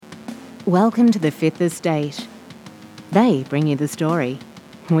Welcome to the Fifth Estate. They bring you the story.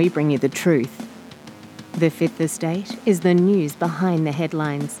 We bring you the truth. The Fifth Estate is the news behind the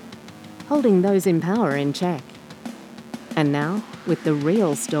headlines, holding those in power in check. And now, with the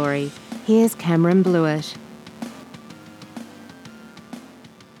real story, here's Cameron Blewett.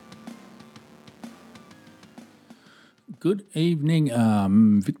 Good evening,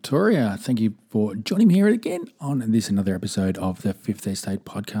 Victoria. Thank you for joining me here again on this another episode of the Fifth Estate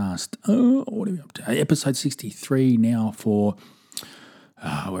podcast. What are we up to? Episode 63 now for,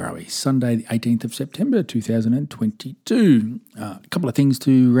 where are we? Sunday, the 18th of September, 2022. A couple of things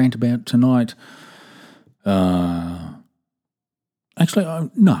to rant about tonight. I'm going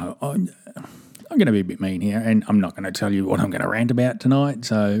to be a bit mean here, and I'm not going to tell you what I'm going to rant about tonight.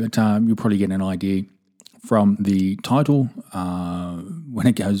 So you'll probably get an idea from the title when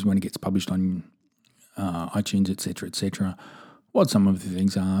it gets published on iTunes, etc., what some of the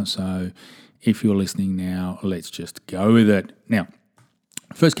things are. So if you're listening now, let's just go with it. Now,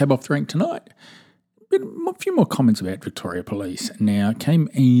 first cab off the rank tonight, a few more comments about Victoria Police. Now, came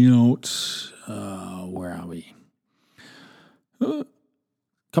out, where are we? A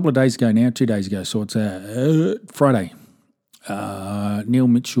couple of days ago now, 2 days ago, so it's Friday. Neil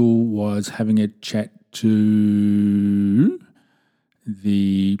Mitchell was having a chat to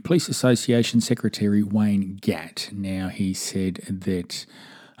the Police Association Secretary Wayne Gatt. Now, he said that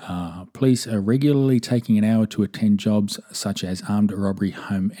police are regularly taking an hour to attend jobs such as armed robbery,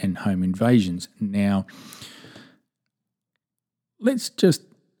 home invasions. Now, I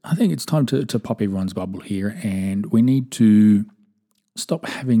think it's time to pop everyone's bubble here, and we need to stop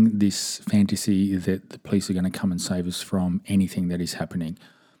having this fantasy that the police are going to come and save us from anything that is happening.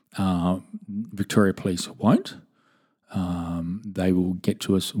 Victoria Police won't. They will get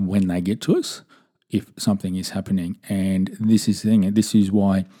to us when they get to us if something is happening. And this is the thing. This is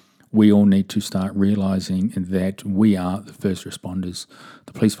why we all need to start realising that we are the first responders.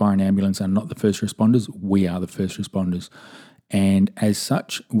 The police, fire and ambulance are not the first responders. We are the first responders. And as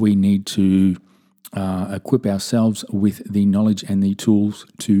such, we need to equip ourselves with the knowledge and the tools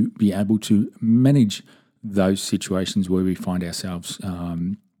to be able to manage those situations where we find ourselves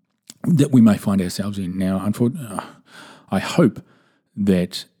that we may find ourselves in. Now, unfortunately, I hope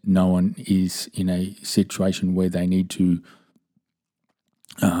that no one is in a situation where they need to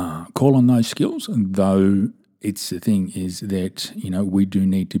call on those skills, though it's the thing is that, we do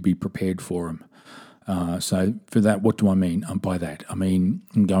need to be prepared for them. So for that, what do I mean by that? I mean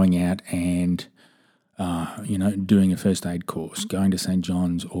going out and doing a first aid course, going to St.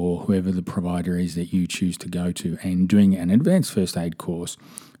 John's or whoever the provider is that you choose to go to, and doing an advanced first aid course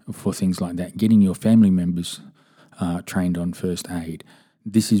for things like that, getting your family members trained on first aid.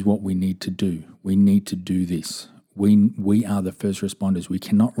 This is what we need to do. We need to do this. We are the first responders. We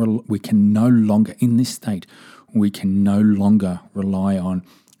can no longer, in this state, we can no longer rely on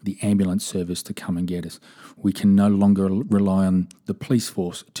the ambulance service to come and get us. We can no longer rely on the police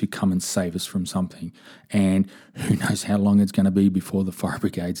force to come and save us from something. And who knows how long it's going to be before the fire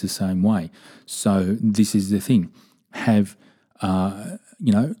brigade's the same way. So this is the thing. Have,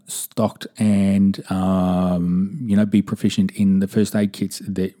 stocked and, be proficient in the first aid kits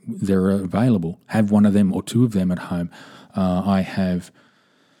that are available. Have one of them or two of them at home. I've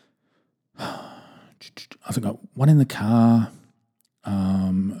got one in the car,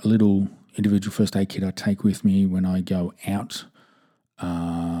 a little individual first aid kit I take with me when I go out.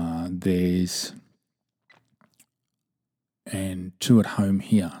 There's and two at home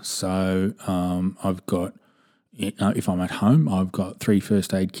here. So I've got, if I'm at home, I've got 3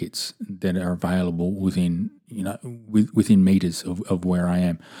 first aid kits that are available within meters of where I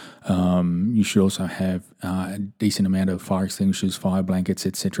am. You should also have a decent amount of fire extinguishers, fire blankets,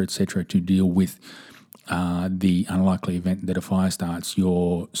 etc., to deal with the unlikely event that a fire starts.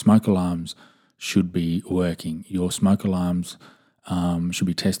 Your smoke alarms should be working. Your smoke alarms should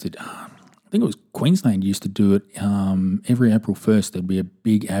be tested. I think it was Queensland used to do it every April 1st. There'd be a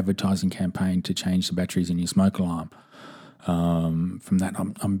big advertising campaign to change the batteries in your smoke alarm. From that,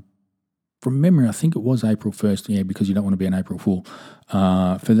 from memory, I think it was April 1st, because you don't want to be an April Fool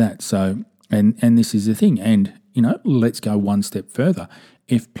for that. So, and this is the thing. And, let's go one step further.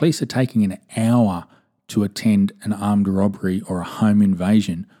 If police are taking an hour to attend an armed robbery or a home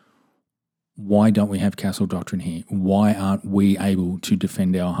invasion, why don't we have Castle Doctrine here? Why aren't we able to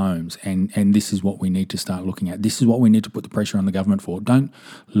defend our homes? And this is what we need to start looking at. This is what we need to put the pressure on the government for.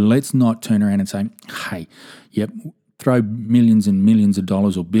 Let's not turn around and say, hey, throw millions and millions of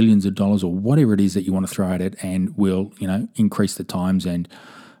dollars or billions of dollars or whatever it is that you want to throw at it, and we'll, increase the times and,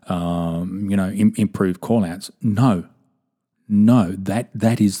 improve call-outs. No, No,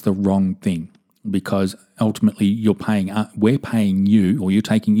 that is the wrong thing, because ultimately we're paying you, or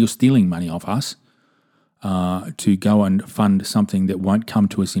you're stealing money off us to go and fund something that won't come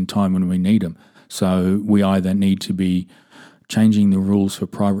to us in time when we need them. So we either need to be changing the rules for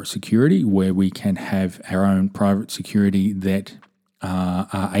private security, where we can have our own private security that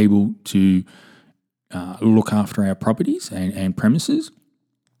are able to look after our properties and premises,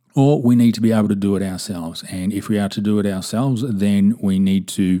 or we need to be able to do it ourselves. And if we are to do it ourselves, then we need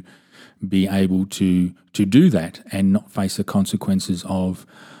to be able to do that and not face the consequences of,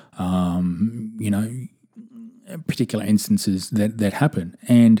 particular instances that happen.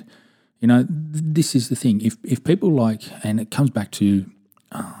 And, this is the thing. If people and it comes back to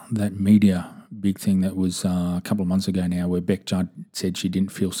that media big thing that was a couple of months ago now, where Beck Judd said she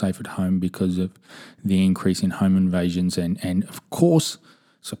didn't feel safe at home because of the increase in home invasions. And of course,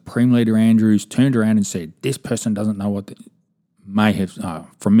 Supreme Leader Andrews turned around and said, this person doesn't know what may have,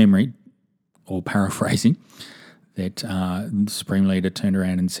 from memory or paraphrasing, that the Supreme Leader turned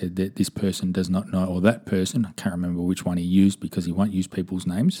around and said that this person does not know, or that person, I can't remember which one he used because he won't use people's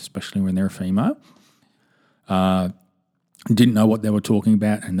names, especially when they're a female, didn't know what they were talking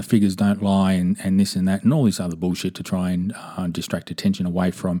about, and the figures don't lie, and this and that, and all this other bullshit to try and distract attention away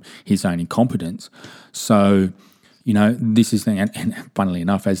from his own incompetence. So, this is the thing, and funnily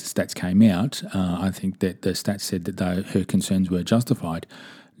enough, as the stats came out, I think that the stats said that her concerns were justified.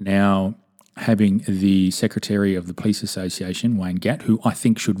 Now, having the Secretary of the Police Association, Wayne Gatt, who I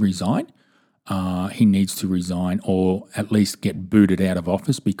think should resign, he needs to resign, or at least get booted out of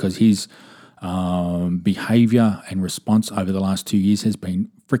office, because his behaviour and response over the last 2 years has been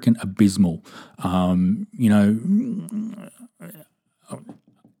freaking abysmal.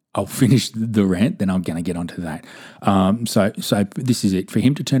 I'll finish the rant, then I'm going to get onto that. So this is it. For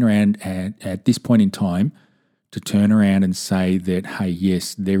him to turn around at this point in time, to turn around and say that, hey,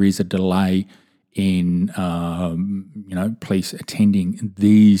 yes, there is a delay in, police attending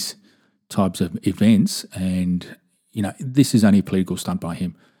these types of events, and, this is only a political stunt by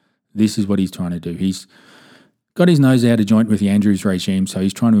him. This is what he's trying to do. He's got his nose out of joint with the Andrews regime, so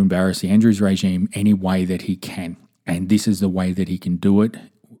he's trying to embarrass the Andrews regime any way that he can. And this is the way that he can do it,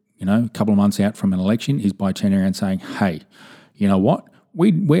 a couple of months out from an election, is by turning around and saying, hey, you know what?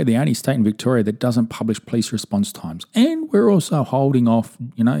 We're the only state in Victoria that doesn't publish police response times. And we're also holding off,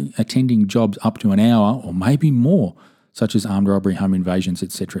 attending jobs up to an hour or maybe more, such as armed robbery, home invasions,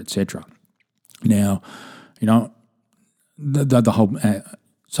 etc., etc. Now, the whole...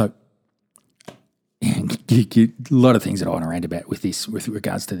 So... a lot of things that I want to rant about with this, with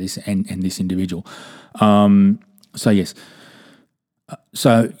regards to this and this individual.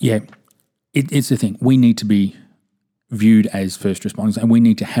 It's the thing. We need to be viewed as first responders, and we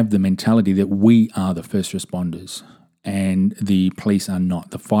need to have the mentality that we are the first responders, and the police are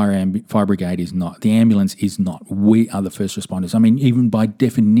not. The fire brigade is not. The ambulance is not. We are the first responders. I mean, even by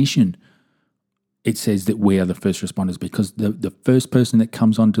definition, it says that we are the first responders, because the first person that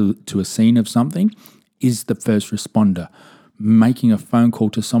comes onto a scene of something is the first responder. Making a phone call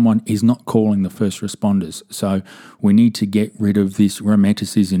to someone is not calling the first responders. So we need to get rid of this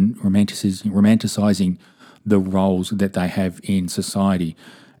romanticizing the roles that they have in society.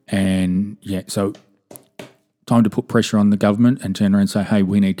 And so time to put pressure on the government and turn around and say, hey,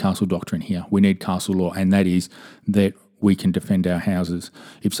 we need castle doctrine here. We need castle law, and that is that we can defend our houses.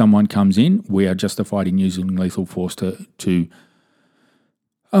 If someone comes in, we are justified in using lethal force to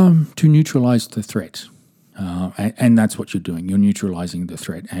neutralise the threat. And that's what you're doing. You're neutralising the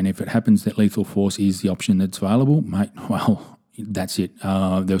threat. And if it happens that lethal force is the option that's available, mate, well, that's it.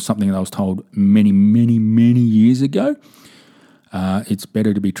 There was something that I was told many, many, many years ago. It's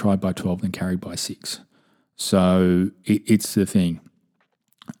better to be tried by 12 than carried by 6. So it's the thing.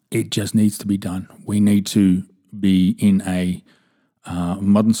 It just needs to be done. We need to be in a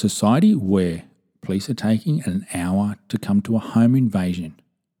modern society where police are taking an hour to come to a home invasion.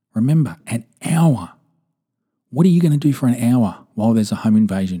 Remember, an hour. What are you going to do for an hour while there's a home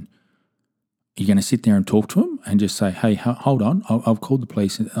invasion? Are you going to sit there and talk to them and just say, hey, hold on, I've called the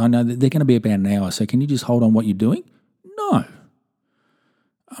police. I know that they're going to be about an hour, so can you just hold on what you're doing? No.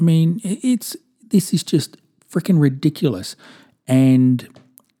 I mean, this is just freaking ridiculous. And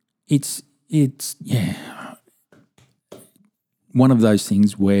it's one of those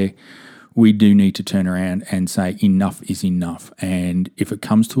things where we do need to turn around and say enough is enough. And if it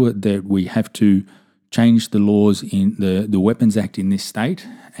comes to it that we have to change the laws in the Weapons Act in this state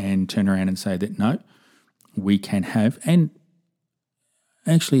and turn around and say that no, we can have, and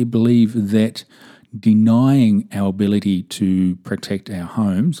actually believe that denying our ability to protect our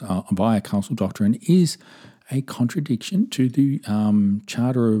homes via castle doctrine is a contradiction to the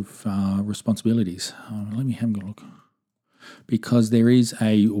Charter of Responsibilities. Let me have a look. Because there is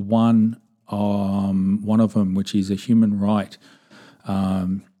one of them, which is a human right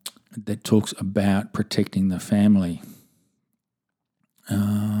that talks about protecting the family.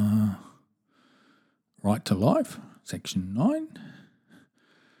 Right to life, Section 9.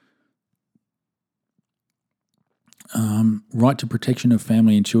 Right to protection of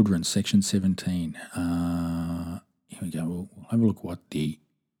family and children, Section 17. Here we go. We'll have a look what the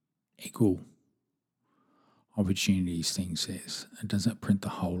equal opportunities thing says. It doesn't print the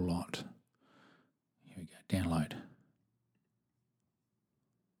whole lot. Here we go. Download.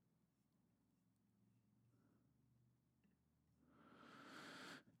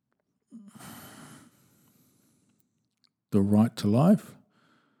 The right to life.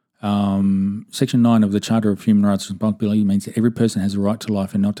 Section 9 of the Charter of Human Rights and Responsibility means that every person has a right to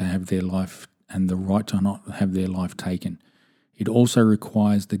life and not to have their life, and the right to not have their life taken. It also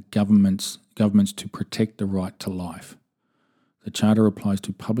requires the governments to protect the right to life. The Charter applies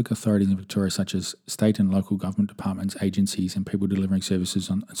to public authorities in Victoria, such as state and local government departments, agencies, and people delivering services.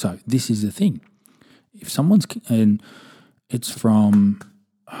 So this is the thing. If someone's, and it's from,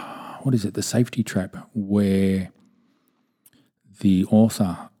 what is it, The Safety Trap, where the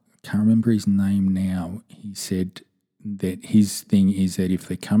author, can't remember his name now, he said that his thing is that if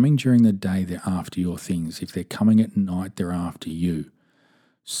they're coming during the day, they're after your things. If they're coming at night, they're after you.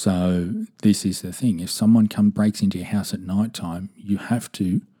 So this is the thing. If someone breaks into your house at night time, you have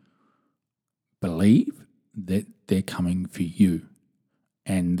to believe that they're coming for you.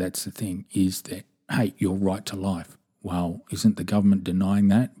 And that's the thing, is that, hey, your right to life. Well, isn't the government denying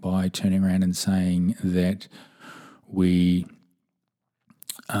that by turning around and saying that we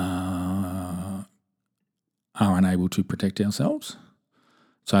are unable to protect ourselves?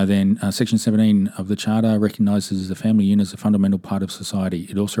 So then Section 17 of the Charter recognises the family unit as a fundamental part of society.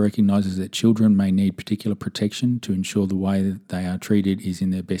 It also recognises that children may need particular protection to ensure the way that they are treated is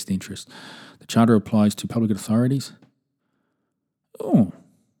in their best interest. The Charter applies to public authorities. Oh.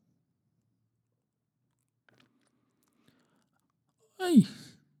 Hey.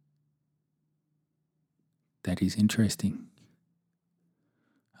 That is interesting.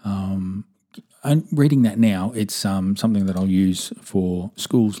 I'm reading that now. It's something that I'll use for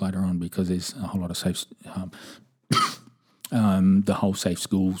schools later on, because there's a whole lot of safe, the whole safe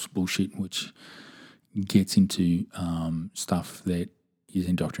schools bullshit, which gets into stuff that is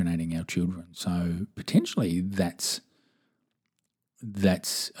indoctrinating our children. So potentially that's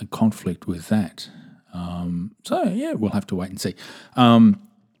a conflict with that. So yeah, we'll have to wait and see.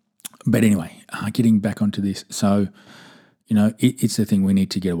 But anyway, getting back onto this. So, you know, it's the thing, we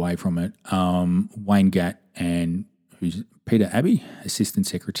need to get away from it. Wayne Gatt and who's Peter Abbey, Assistant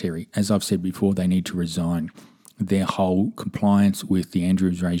Secretary, as I've said before, they need to resign. Their whole compliance with the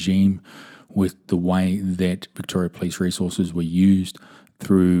Andrews regime, with the way that Victoria Police resources were used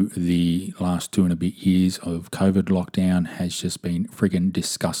through the last 2 and a bit years of COVID lockdown, has just been friggin'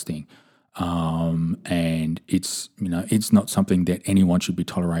 disgusting. And it's not something that anyone should be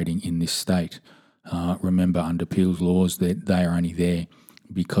tolerating in this state. Remember, under Peel's laws, that they are only there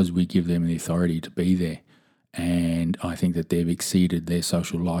because we give them the authority to be there. And I think that they've exceeded their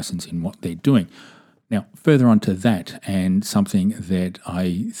social license in what they're doing. Now, further on to that, and something that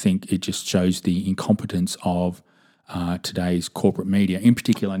I think it just shows the incompetence of today's corporate media, in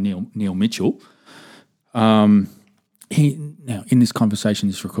particular Neil Mitchell. Now, in this conversation,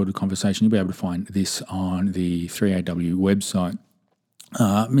 this recorded conversation, you'll be able to find this on the 3AW website.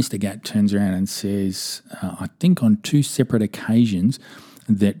 Mr. Gatt turns around and says, I think on 2 separate occasions,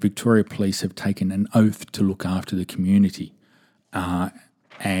 that Victoria Police have taken an oath to look after the community,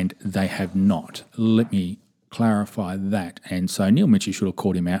 and they have not. Let me clarify that. And so Neil Mitchell should have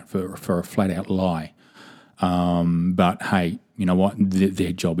called him out for a flat-out lie. But hey, you know what?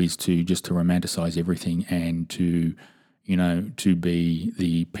 Their job is to romanticise everything and to be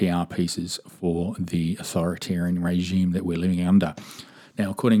the PR pieces for the authoritarian regime that we're living under. Now,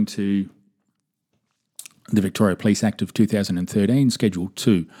 according to the Victoria Police Act of 2013, Schedule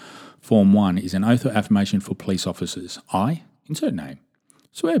 2, Form 1 is an oath or affirmation for police officers. I, insert name,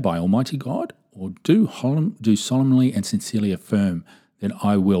 swear by Almighty God, or do solemnly and sincerely affirm that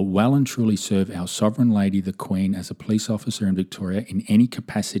I will well and truly serve our Sovereign Lady the Queen as a police officer in Victoria in any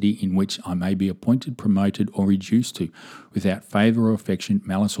capacity in which I may be appointed, promoted, or reduced to, without favour or affection,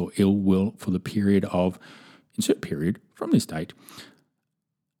 malice or ill will, for the period of, insert period, from this date,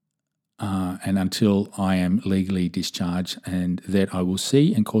 and until I am legally discharged, and that I will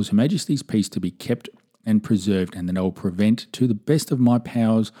see and cause Her Majesty's peace to be kept and preserved, and that I will prevent, to the best of my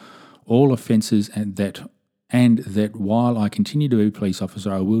powers, all offences and and that while I continue to be a police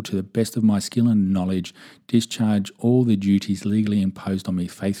officer, I will, to the best of my skill and knowledge, discharge all the duties legally imposed on me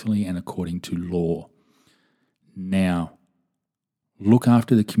faithfully and according to law. Now, look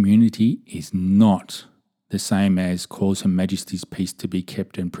after the community is not the same as cause Her Majesty's peace to be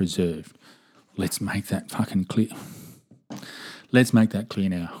kept and preserved. Let's make that fucking clear. Let's make that clear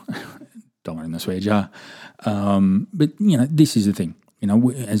now. Don't want in the swear jar. But, this is the thing.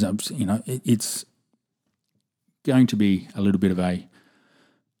 It's going to be a little bit of a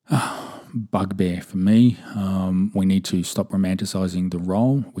bugbear for me. We need to stop romanticising the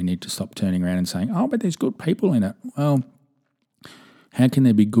role. We need to stop turning around and saying, oh, but there's good people in it. Well, how can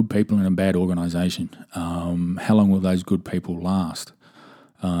there be good people in a bad organisation? How long will those good people last?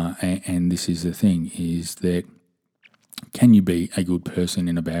 And this is the thing, is that can you be a good person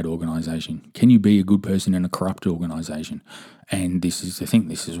in a bad organisation? Can you be a good person in a corrupt organisation? And this is the thing,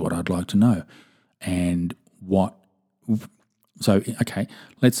 this is what I'd like to know. And okay,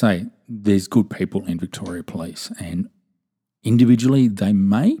 let's say there's good people in Victoria Police, and individually they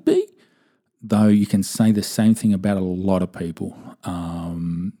may be, though you can say the same thing about a lot of people.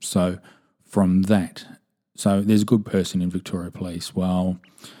 So there's a good person in Victoria Police. Well,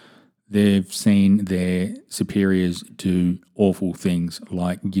 they've seen their superiors do awful things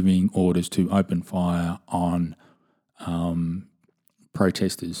like giving orders to open fire on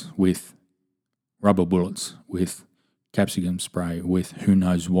protesters with rubber bullets, with capsicum spray, with who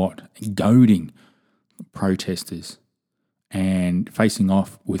knows what, goading protesters and facing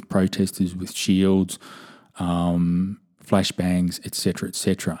off with protesters with shields, flashbangs, etc.,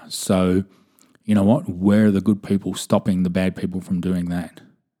 etc. So, you know what? Where are the good people stopping the bad people from doing that?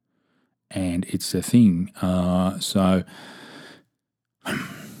 And it's a thing. So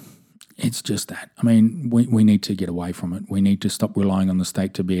it's just that. I mean, we need to get away from it. We need to stop relying on the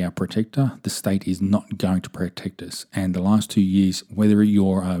state to be our protector. The state is not going to protect us. And the last 2 years, whether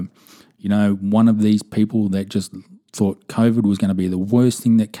you're, one of these people that just thought COVID was going to be the worst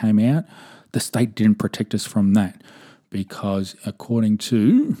thing that came out, the state didn't protect us from that, because according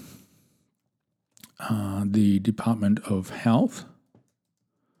to the Department of Health,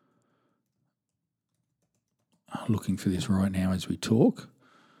 looking for this right now as we talk.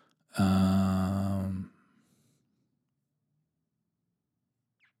 We're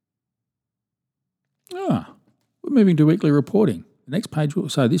moving to weekly reporting. The next page.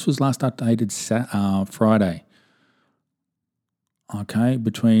 So this was last updated Friday. Okay,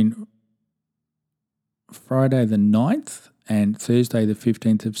 between Friday the 9th and Thursday the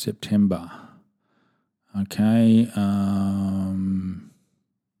 15th of September. Okay.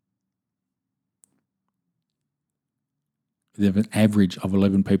 An average of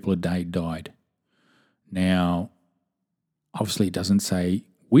 11 people a day died. Now, obviously it doesn't say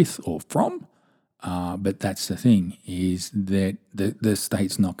with or from, but that's the thing, is that the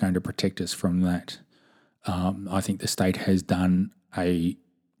state's not going to protect us from that. I think the state has done a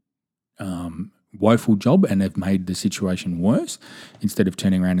woeful job, and they've made the situation worse, instead of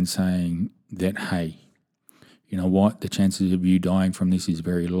turning around and saying that, hey, you know what, the chances of you dying from this is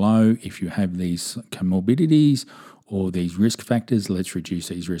very low. If you have these comorbidities or these risk factors, let's reduce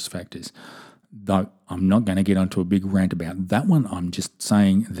these risk factors. Though I'm not going to get onto a big rant about that one. I'm just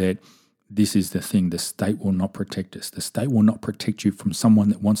saying that this is the thing. The state will not protect us. The state will not protect you from someone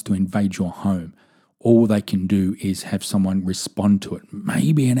that wants to invade your home. All they can do is have someone respond to it,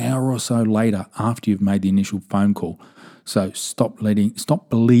 maybe an hour or so later after you've made the initial phone call. So stop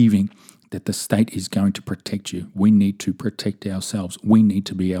believing that the state is going to protect you. We need to protect ourselves. We need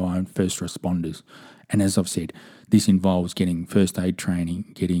to be our own first responders. And as I've said, this involves getting first aid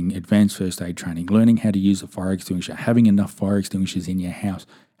training, getting advanced first aid training, learning how to use a fire extinguisher, having enough fire extinguishers in your house,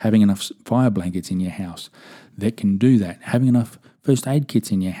 having enough fire blankets in your house that can do that, having enough first aid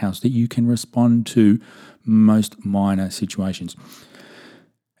kits in your house that you can respond to most minor situations.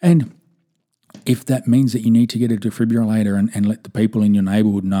 And if that means that you need to get a defibrillator and let the people in your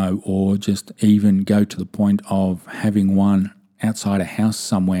neighbourhood know, or just even go to the point of having one outside a house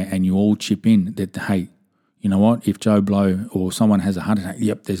somewhere and you all chip in that, hey, you know what, if Joe Blow or someone has a heart attack,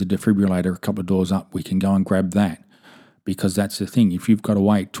 yep, there's a defibrillator a couple of doors up, we can go and grab that. Because that's the thing, if you've got to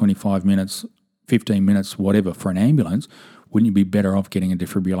wait 25 minutes, 15 minutes, whatever, for an ambulance, wouldn't you be better off getting a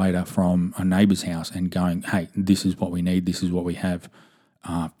defibrillator from a neighbour's house and going, hey, this is what we need, this is what we have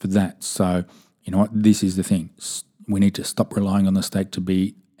for that. So, you know what, this is the thing. We need to stop relying on the state to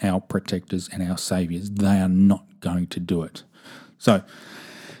be our protectors and our saviours. They are not going to do it. So,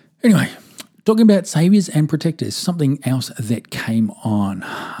 anyway, talking about saviours and protectors, something else that came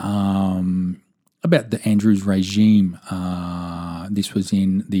on. about the Andrews regime. This was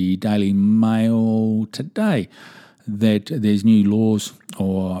in the Daily Mail today, that there's new laws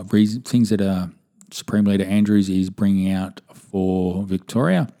or things that Supreme Leader Andrews is bringing out for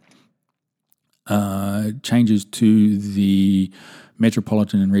Victoria. Changes to the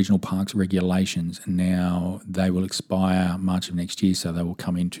Metropolitan and Regional Parks regulations. Now, they will expire March of next year, so they will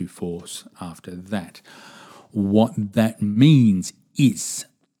come into force after that. What that means is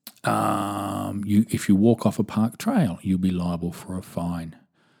if you walk off a park trail, you'll be liable for a fine.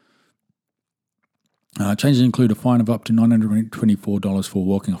 Changes include a fine of up to $924 for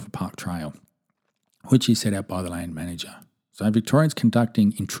walking off a park trail, which is set out by the land manager. So Victorians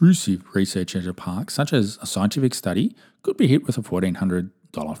conducting intrusive research at a park, such as a scientific study, could be hit with a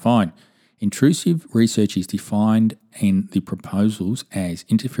 $1,400 fine. Intrusive research is defined in the proposals as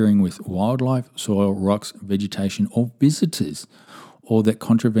interfering with wildlife, soil, rocks, vegetation, or visitors, or that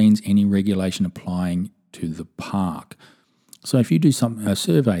contravenes any regulation applying to the park. So if you do a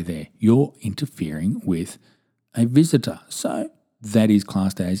survey there, you're interfering with a visitor. So that is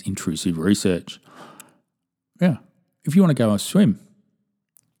classed as intrusive research. Yeah. If you want to go a swim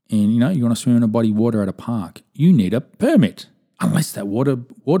and, you want to swim in a body of water at a park, you need a permit, unless that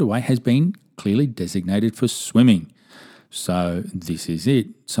waterway has been clearly designated for swimming. So this is it.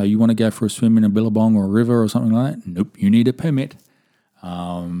 So you want to go for a swim in a billabong or a river or something like that? Nope, you need a permit.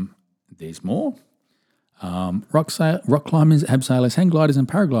 There's more. Rock climbers, abseilers, hang gliders and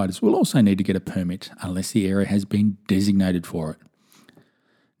paragliders will also need to get a permit unless the area has been designated for it.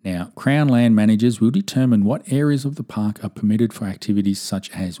 Now, Crown land managers will determine what areas of the park are permitted for activities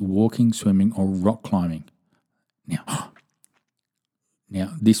such as walking, swimming or rock climbing. Now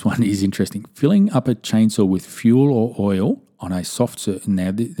this one is interesting. Filling up a chainsaw with fuel or oil on a soft surface.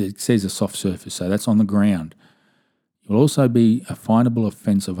 Now, it says a soft surface, so that's on the ground. It will also be a finable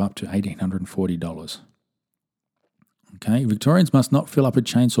offence of up to $1,840. Okay, Victorians must not fill up a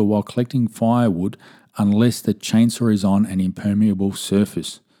chainsaw while collecting firewood unless the chainsaw is on an impermeable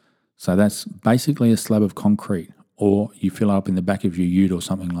surface. So that's basically a slab of concrete, or you fill up in the back of your ute or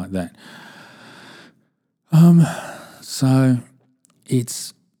something like that. So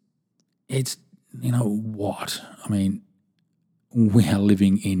it's what? I mean, we are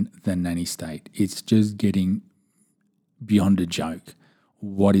living in the nanny state. It's just getting beyond a joke.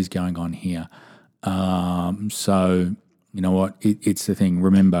 What is going on here? So you know what? It's the thing.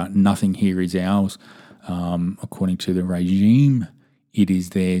 Remember, nothing here is ours. According to the regime, it is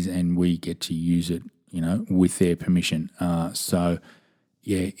theirs, and we get to use it, with their permission. So,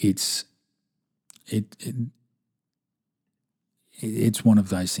 yeah, it's one of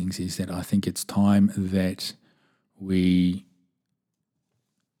those things. Is that I think it's time that we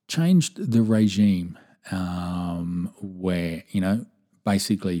changed the regime, where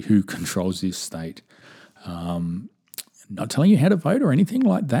basically who controls this state. Not telling you how to vote or anything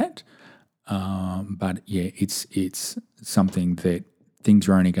like that. But yeah, it's something that things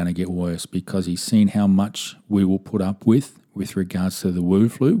are only going to get worse, because he's seen how much we will put up with regards to the Wu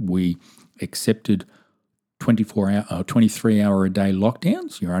flu. We accepted 23-hour a day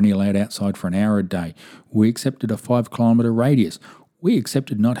lockdowns. You're only allowed outside for an hour a day. We accepted a 5-kilometre radius. We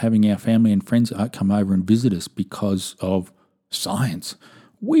accepted not having our family and friends come over and visit us because of science.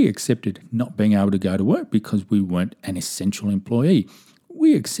 We accepted not being able to go to work because we weren't an essential employee.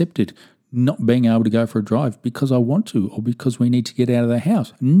 We accepted not being able to go for a drive because I want to, or because we need to get out of the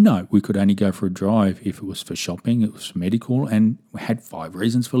house. No, we could only go for a drive if it was for shopping, it was for medical, and we had 5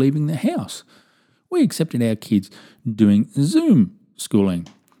 reasons for leaving the house. We accepted our kids doing Zoom schooling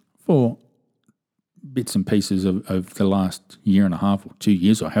for bits and pieces of the last year and a half or 2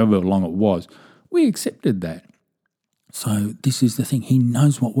 years or however long it was. We accepted that. So this is the thing. He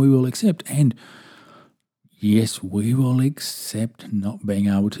knows what we will accept. And yes, we will accept not being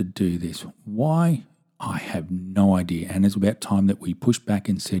able to do this. Why? I have no idea. And it's about time that we pushed back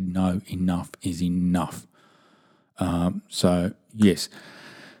and said, no, enough is enough. So, yes.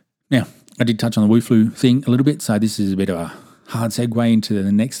 Now, I did touch on the Wu flu thing a little bit. So this is a bit of a hard segue into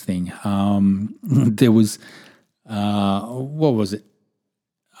the next thing. There was, what was it?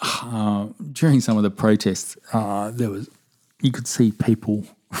 During some of the protests, you could see people,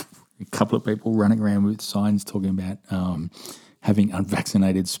 a couple of people running around with signs talking about having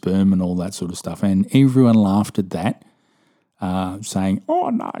unvaccinated sperm and all that sort of stuff, and everyone laughed at that, saying, "Oh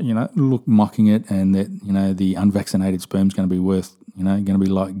no, look, mocking it, and that the unvaccinated sperm is going to be worth, going to be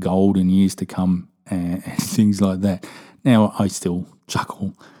like gold in years to come, and things like that." Now I still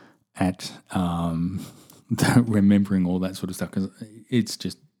chuckle at remembering all that sort of stuff, because it's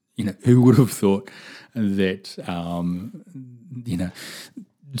just. Who would have thought that,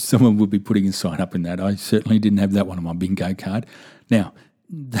 someone would be putting a sign up in that. I certainly didn't have that one on my bingo card. Now,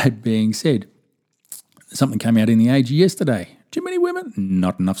 that being said, something came out in the Age yesterday. Too many women,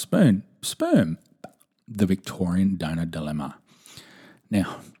 not enough sperm. The Victorian donor dilemma.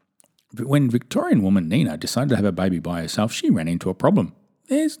 Now, when Victorian woman Nina decided to have a baby by herself, she ran into a problem.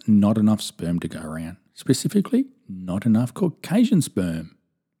 There's not enough sperm to go around. Specifically, not enough Caucasian sperm.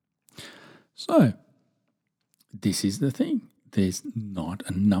 So, this is the thing. There's not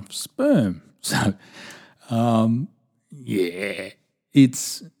enough sperm. So,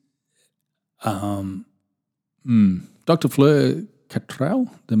 it's Dr. Fleur Cattrall,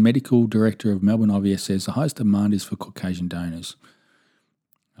 the medical director of Melbourne IVF, says the highest demand is for Caucasian donors.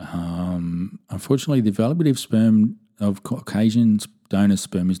 Unfortunately, the availability of Caucasian donor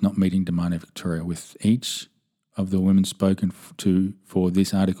sperm is not meeting demand in Victoria, with each of the women spoken to for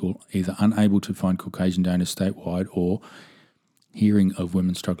this article either unable to find Caucasian donors statewide or hearing of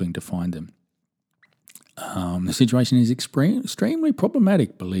women struggling to find them. The situation is extremely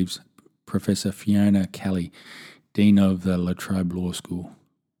problematic, believes Professor Fiona Kelly, Dean of the La Trobe Law School.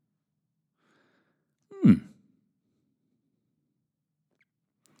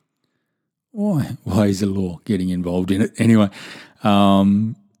 Why is the law getting involved in it? Anyway,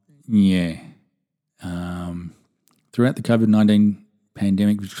 throughout the COVID-19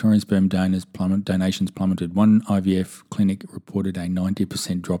 pandemic, Victorian sperm donations plummeted. One IVF clinic reported a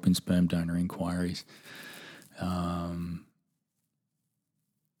 90% drop in sperm donor inquiries.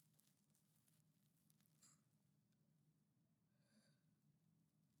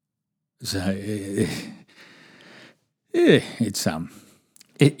 It's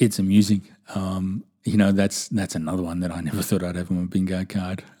amusing. That's another one that I never thought I'd have on my bingo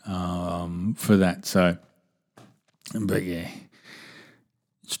card for that. So, but yeah,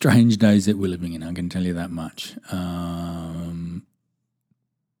 strange days that we're living in. I can tell you that much.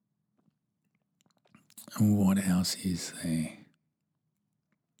 What else is there?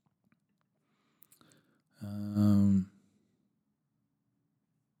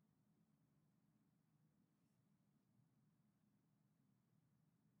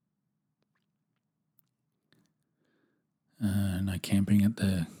 No camping at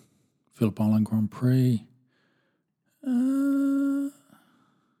the Phillip Island Grand Prix.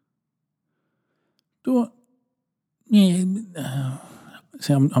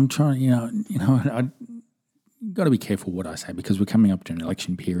 See, I'm trying. I got to be careful what I say because we're coming up to an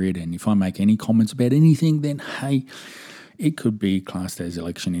election period, and if I make any comments about anything, then hey, it could be classed as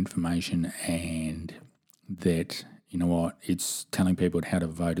election information, and that, you know what, it's telling people how to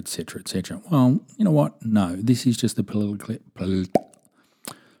vote, etc., etc. Well, you know what? No, this is just a political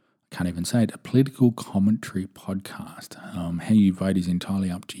commentary podcast. How you vote is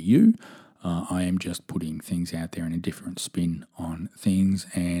entirely up to you. I am just putting things out there in a different spin on things,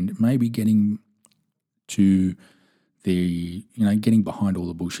 and maybe getting to getting behind all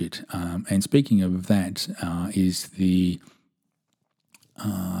the bullshit. And speaking of that, is the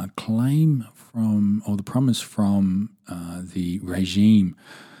claim from, or the promise from the regime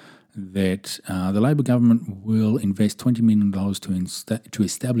that the Labor government will invest $20 million to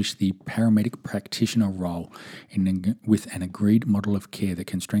establish the paramedic practitioner role with an agreed model of care that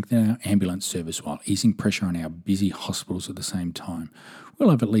can strengthen our ambulance service while easing pressure on our busy hospitals at the same time.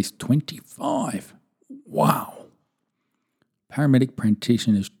 We'll have at least 25. Wow. Paramedic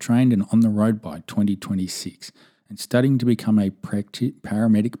practitioners trained and on the road by 2026. And studying to become a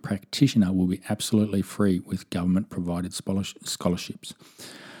paramedic practitioner will be absolutely free with government-provided scholarships.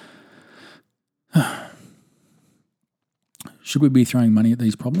 Should we be throwing money at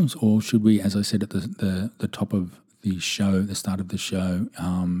these problems, or should we, as I said at the top of the show, the start of the show,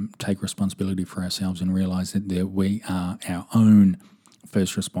 take responsibility for ourselves and realise that we are our own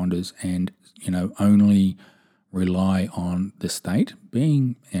first responders, and only rely on the state,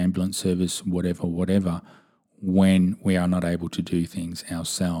 being ambulance service, whatever, when we are not able to do things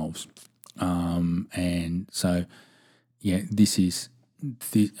ourselves. And so, yeah,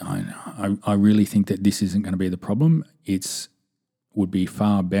 I really think that this isn't going to be the problem. It would be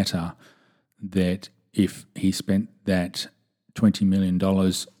far better that if he spent that $20 million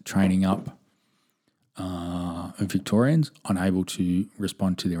training up Victorians unable to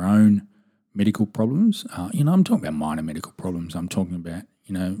respond to their own medical problems. I'm talking about minor medical problems. I'm talking about,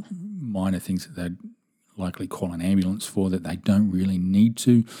 minor things that they'd likely call an ambulance for that they don't really need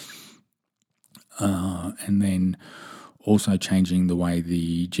to. And then also changing the way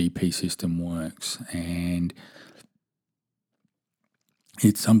the GP system works. And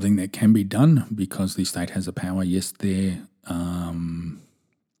it's something that can be done because the state has the power. Yes, they're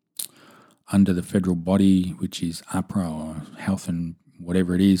under the federal body, which is APRA or Health and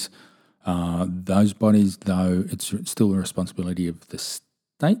whatever it is. Those bodies, though, it's still the responsibility of the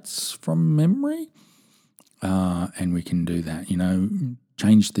states from memory, and we can do that.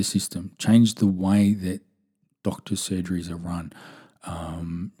 Change the system, change the way that doctor surgeries are run,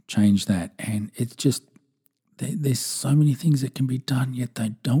 change that. And it's just, there's so many things that can be done, yet they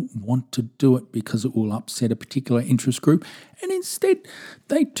don't want to do it because it will upset a particular interest group. And instead,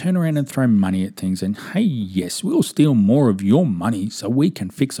 they turn around and throw money at things and, hey, yes, we'll steal more of your money so we can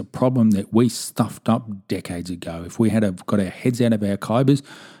fix a problem that we stuffed up decades ago. If we had got our heads out of our kibers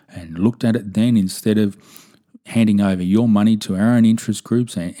and looked at it then, instead of handing over your money to our own interest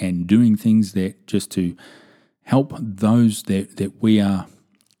groups and doing things that just to help those that we are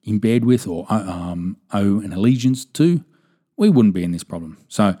in bed with or owe an allegiance to, we wouldn't be in this problem.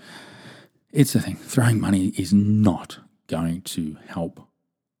 So it's the thing. Throwing money is not going to help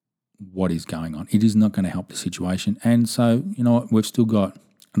what is going on. It is not going to help the situation. And so, you know what, we've still got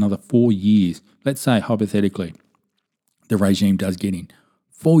another 4 years. Let's say, hypothetically, the regime does get in.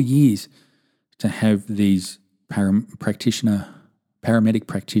 4 years to have these paramedic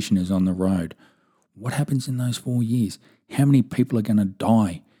practitioners on the road. What happens in those 4 years? How many people are going to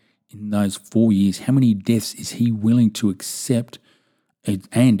die in those 4 years? How many deaths is he willing to accept?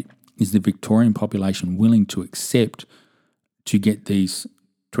 And is the Victorian population willing to accept to get these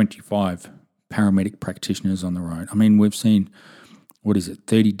 25 paramedic practitioners on the road? I mean, we've seen,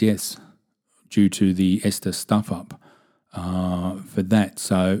 30 deaths due to the Esther stuff up for that.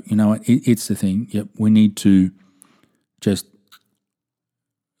 So, you know what, it's the thing. Yep, we need to just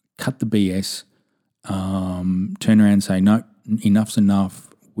cut the BS, turn around and say, no, enough's enough.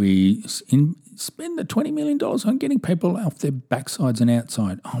 We spend the $20 million on getting people off their backsides and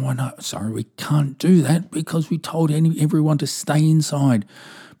outside. Oh, no, sorry, we can't do that because we told everyone to stay inside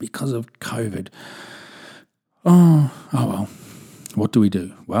because of COVID. Oh well, what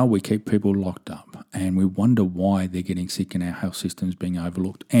do? Well, we keep people locked up and we wonder why they're getting sick and our health system's being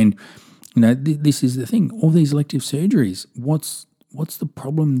overlooked. And, this is the thing. All these elective surgeries, what's the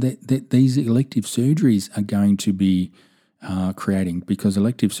problem that these elective surgeries are going to be creating? Because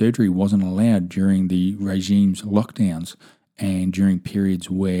elective surgery wasn't allowed during the regime's lockdowns and during periods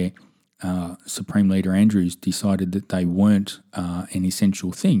where Supreme Leader Andrews decided that they weren't an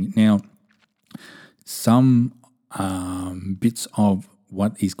essential thing. Now, some bits of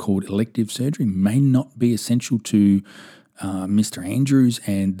what is called elective surgery may not be essential to Mr. Andrews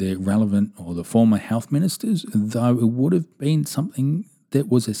and the relevant or the former health ministers, though it would have been something that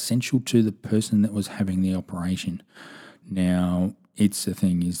was essential to the person that was having the operation. Now, it's the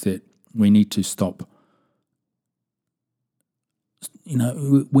thing is that we need to stop,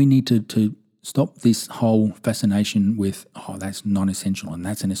 we need to stop this whole fascination with, that's non-essential and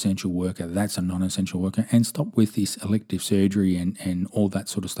that's an essential worker, that's a non-essential worker, and stop with this elective surgery and all that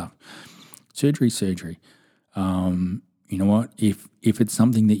sort of stuff. Surgery. You know what? If it's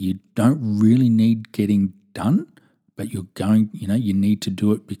something that you don't really need getting done, but you're going, you need to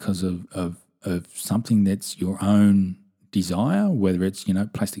do it because of something that's your own desire, whether it's,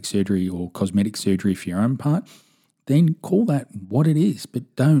 plastic surgery or cosmetic surgery for your own part, then call that what it is.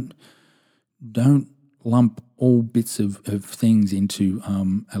 But don't lump all bits of things into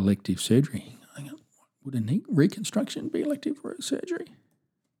elective surgery. Would a knee reconstruction be elective surgery?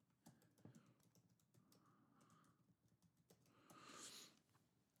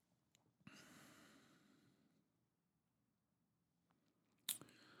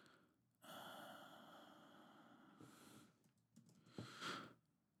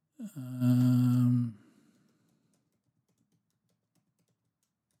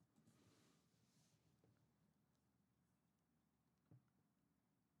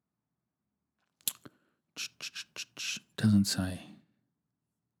 Doesn't say.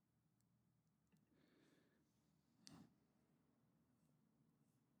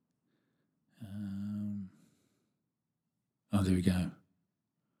 There we go.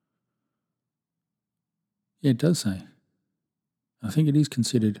 Yeah, it does say. I think it is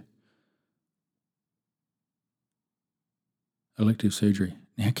considered elective surgery.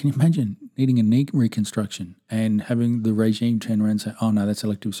 Now, can you imagine needing a knee reconstruction and having the regime turn around and say, oh, no, that's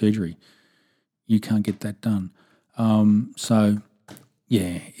elective surgery. You can't get that done. So,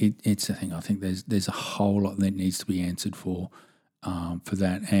 yeah, it's the thing. I think there's a whole lot that needs to be answered for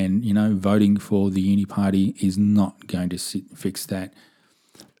that. And, voting for the Uni Party is not going to fix that.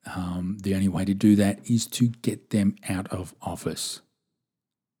 The only way to do that is to get them out of office.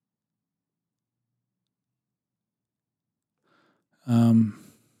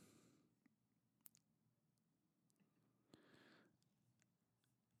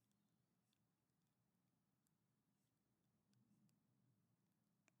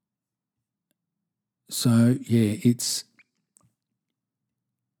 So it's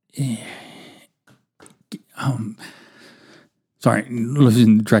sorry,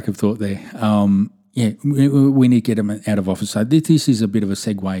 losing track of thought there. We need to get them out of office. So this is a bit of a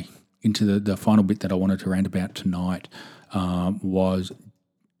segue into the final bit that I wanted to rant about tonight. Was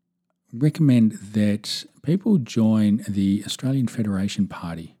recommend that people join the Australian Federation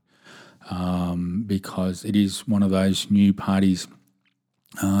Party because it is one of those new parties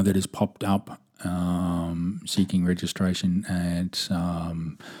that has popped up seeking registration at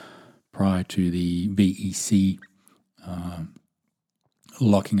prior to the VEC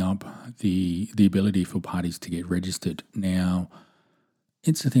locking up the ability for parties to get registered. Now,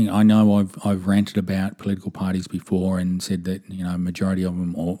 it's the thing. I know I've ranted about political parties before and said that majority of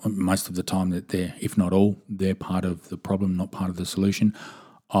them, or most of the time, that they're, if not all, they're part of the problem, not part of the solution.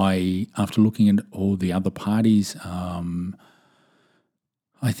 After looking at all the other parties, I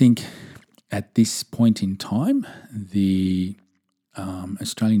think at this point in time, the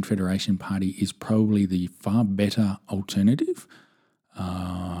Australian Federation Party is probably the far better alternative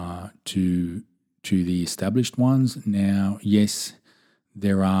to the established ones. Now, yes,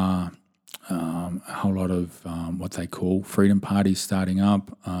 there are a whole lot of what they call freedom parties starting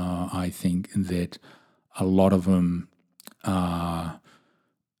up. I think that a lot of them are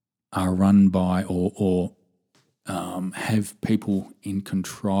run by or have people in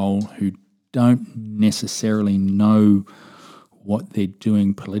control who don't necessarily know what they're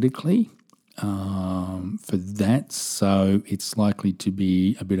doing politically for that. So it's likely to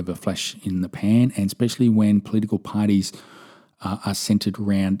be a bit of a flash in the pan, and especially when political parties are centred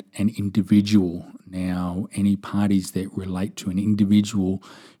around an individual. Now, any parties that relate to an individual,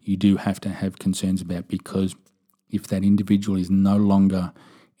 you do have to have concerns about, because if that individual is no longer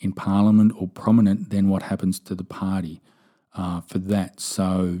in Parliament or prominent, then what happens to the party for that?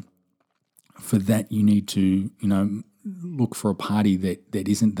 So for that, you need to, look for a party that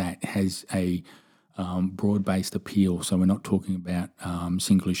isn't that, has a broad-based appeal. So we're not talking about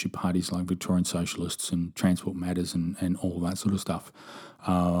single-issue parties like Victorian Socialists and Transport Matters and all that sort of stuff.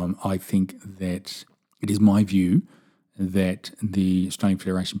 I think that it is my view that the Australian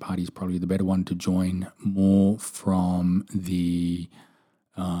Federation Party is probably the better one to join, more from the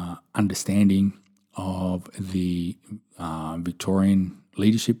understanding of the Victorian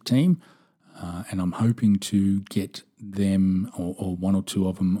leadership team. And I'm hoping to get them or one or two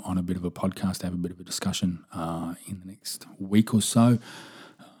of them on a bit of a podcast to have a bit of a discussion in the next week or so,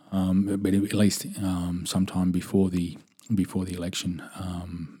 but at least sometime before the election,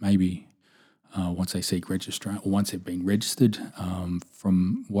 maybe once they seek registrar or once they've been registered.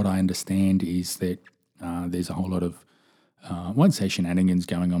 From what I understand is that there's a whole lot of I won't say shenanigans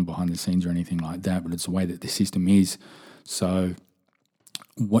going on behind the scenes or anything like that, but it's the way that the system is. So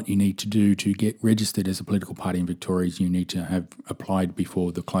what you need to do to get registered as a political party in Victoria is you need to have applied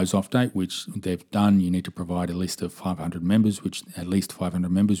before the close-off date, which they've done. You need to provide a list of 500 members, at least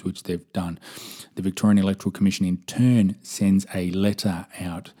 500 members, which they've done. The Victorian Electoral Commission in turn sends a letter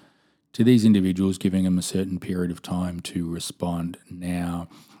out to these individuals giving them a certain period of time to respond. Now,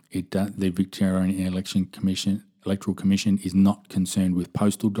 the Victorian Electoral Commission is not concerned with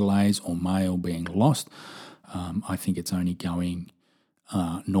postal delays or mail being lost. I think it's only going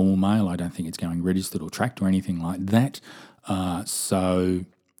normal mail. I don't think it's going registered or tracked or anything like that. So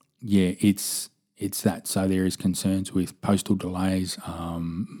it's that. So there is concerns with postal delays,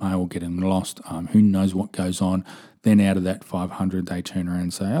 mail getting lost. Who knows what goes on? Then out of that 500, they turn around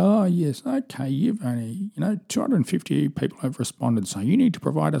and say, "Oh yes, okay, you've only 250 people have responded, so you need to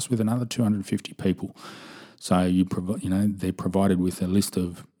provide us with another 250 people." So they're provided with a list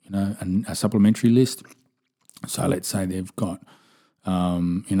of a supplementary list. So let's say they've got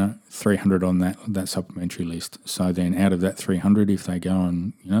 300 on that supplementary list. So then out of that 300, if they go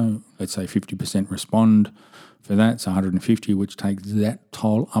and, let's say 50% respond for that, it's 150, which takes that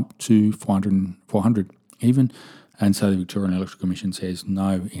toll up to 400 even. And so the Victorian Electoral Commission says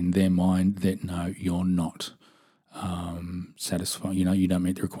no, in their mind, that no, you're not satisfied. You don't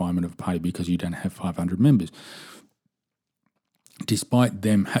meet the requirement of a party because you don't have 500 members. Despite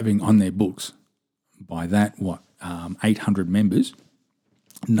them having on their books by that, 800 members,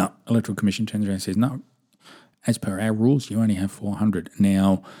 no, Electoral Commission turns around and says, no, as per our rules, you only have 400.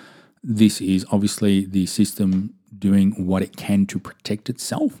 Now, this is obviously the system doing what it can to protect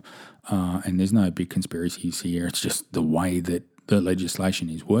itself, and there's no big conspiracies here. It's just the way that the legislation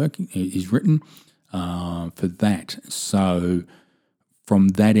is written for that. So from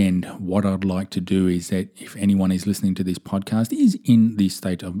that end, what I'd like to do is that if anyone is listening to this podcast is in the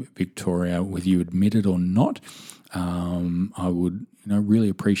state of Victoria, whether you admit it or not, I would really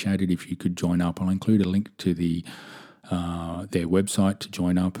appreciate it if you could join up. I'll include a link to their website to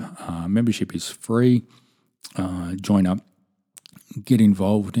join up. Membership is free. Join up, get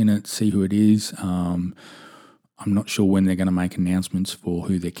involved in it, see who it is. I'm not sure when they're going to make announcements for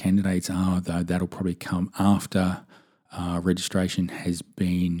who their candidates are, though that'll probably come after registration has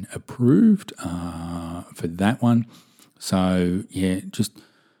been approved for that one. So, yeah, just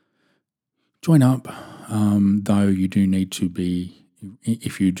join up, though you do need to be,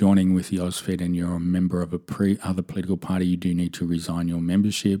 if you're joining with the AusFed and you're a member of other political party, you do need to resign your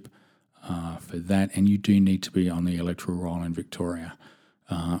membership for that, and you do need to be on the electoral roll in Victoria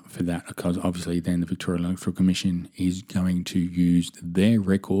for that, because obviously then the Victoria Electoral Commission is going to use their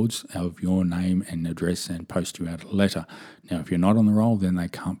records of your name and address and post you out a letter. Now, if you're not on the roll, then they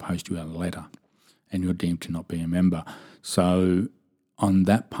can't post you out a letter and you're deemed to not be a member. So on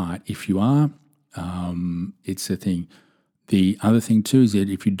that part, if you are, it's a thing. The other thing too is that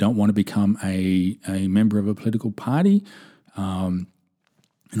if you don't want to become a member of a political party, you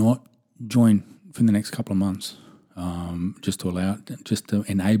know what, join for the next couple of months. Just to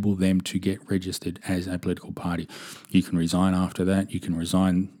enable them to get registered as a political party. You can resign after that. You can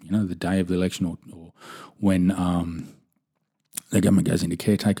resign, the day of the election or when the government goes into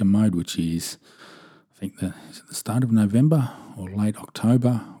caretaker mode, which is, I think, the start of November or late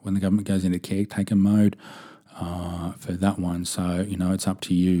October when the government goes into caretaker mode for that one. So, it's up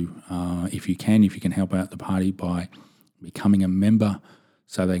to you. If you can help out the party by becoming a member,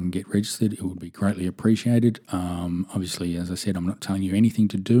 so they can get registered, it would be greatly appreciated. Obviously, as I said, I'm not telling you anything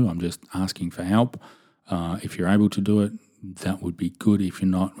to do. I'm just asking for help. If you're able to do it, that would be good. If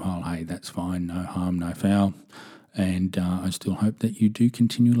you're not, well, hey, that's fine. No harm, no foul. And I still hope that you do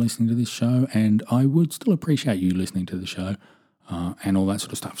continue listening to this show, and I would still appreciate you listening to the show and all that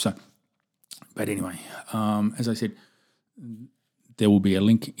sort of stuff. So, but anyway, as I said, there will be a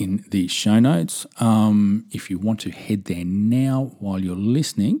link in the show notes. If you want to head there now while you're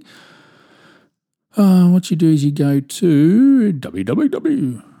listening, what you do is you go to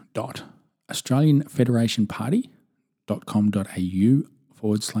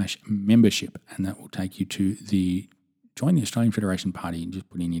www.australianfederationparty.com.au/membership, and that will take you to join the Australian Federation Party, and just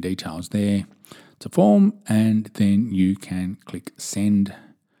put in your details there. It's a form, and then you can click send,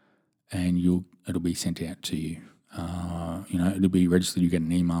 and it'll be sent out to you. It'll be registered, you get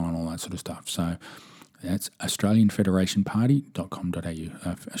an email and all that sort of stuff. So that's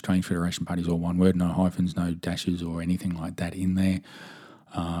australianfederationparty.com.au. Australian Federation Party is all one word, no hyphens, no dashes or anything like that in there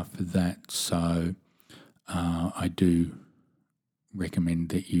for that. So I do recommend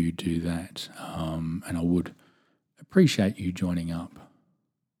that you do that, and I would appreciate you joining up.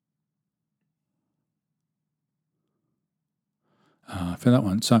 For that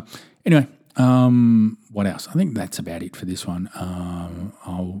one. So anyway, what else? I think that's about it for this one.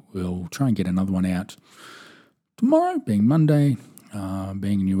 We'll try and get another one out tomorrow, being Monday,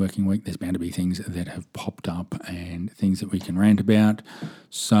 being a new working week. There's bound to be things that have popped up and things that we can rant about.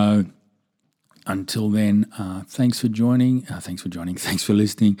 So until then, thanks for joining. Thanks for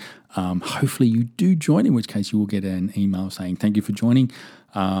listening. Hopefully you do join, in which case you will get an email saying thank you for joining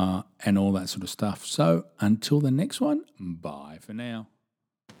and all that sort of stuff. So until the next one, bye for now.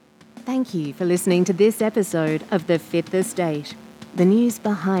 Thank you for listening to this episode of The Fifth Estate, the news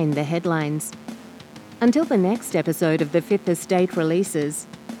behind the headlines. Until the next episode of The Fifth Estate releases,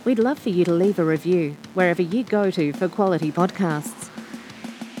 we'd love for you to leave a review wherever you go to for quality podcasts.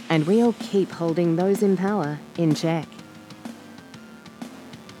 And we'll keep holding those in power in check.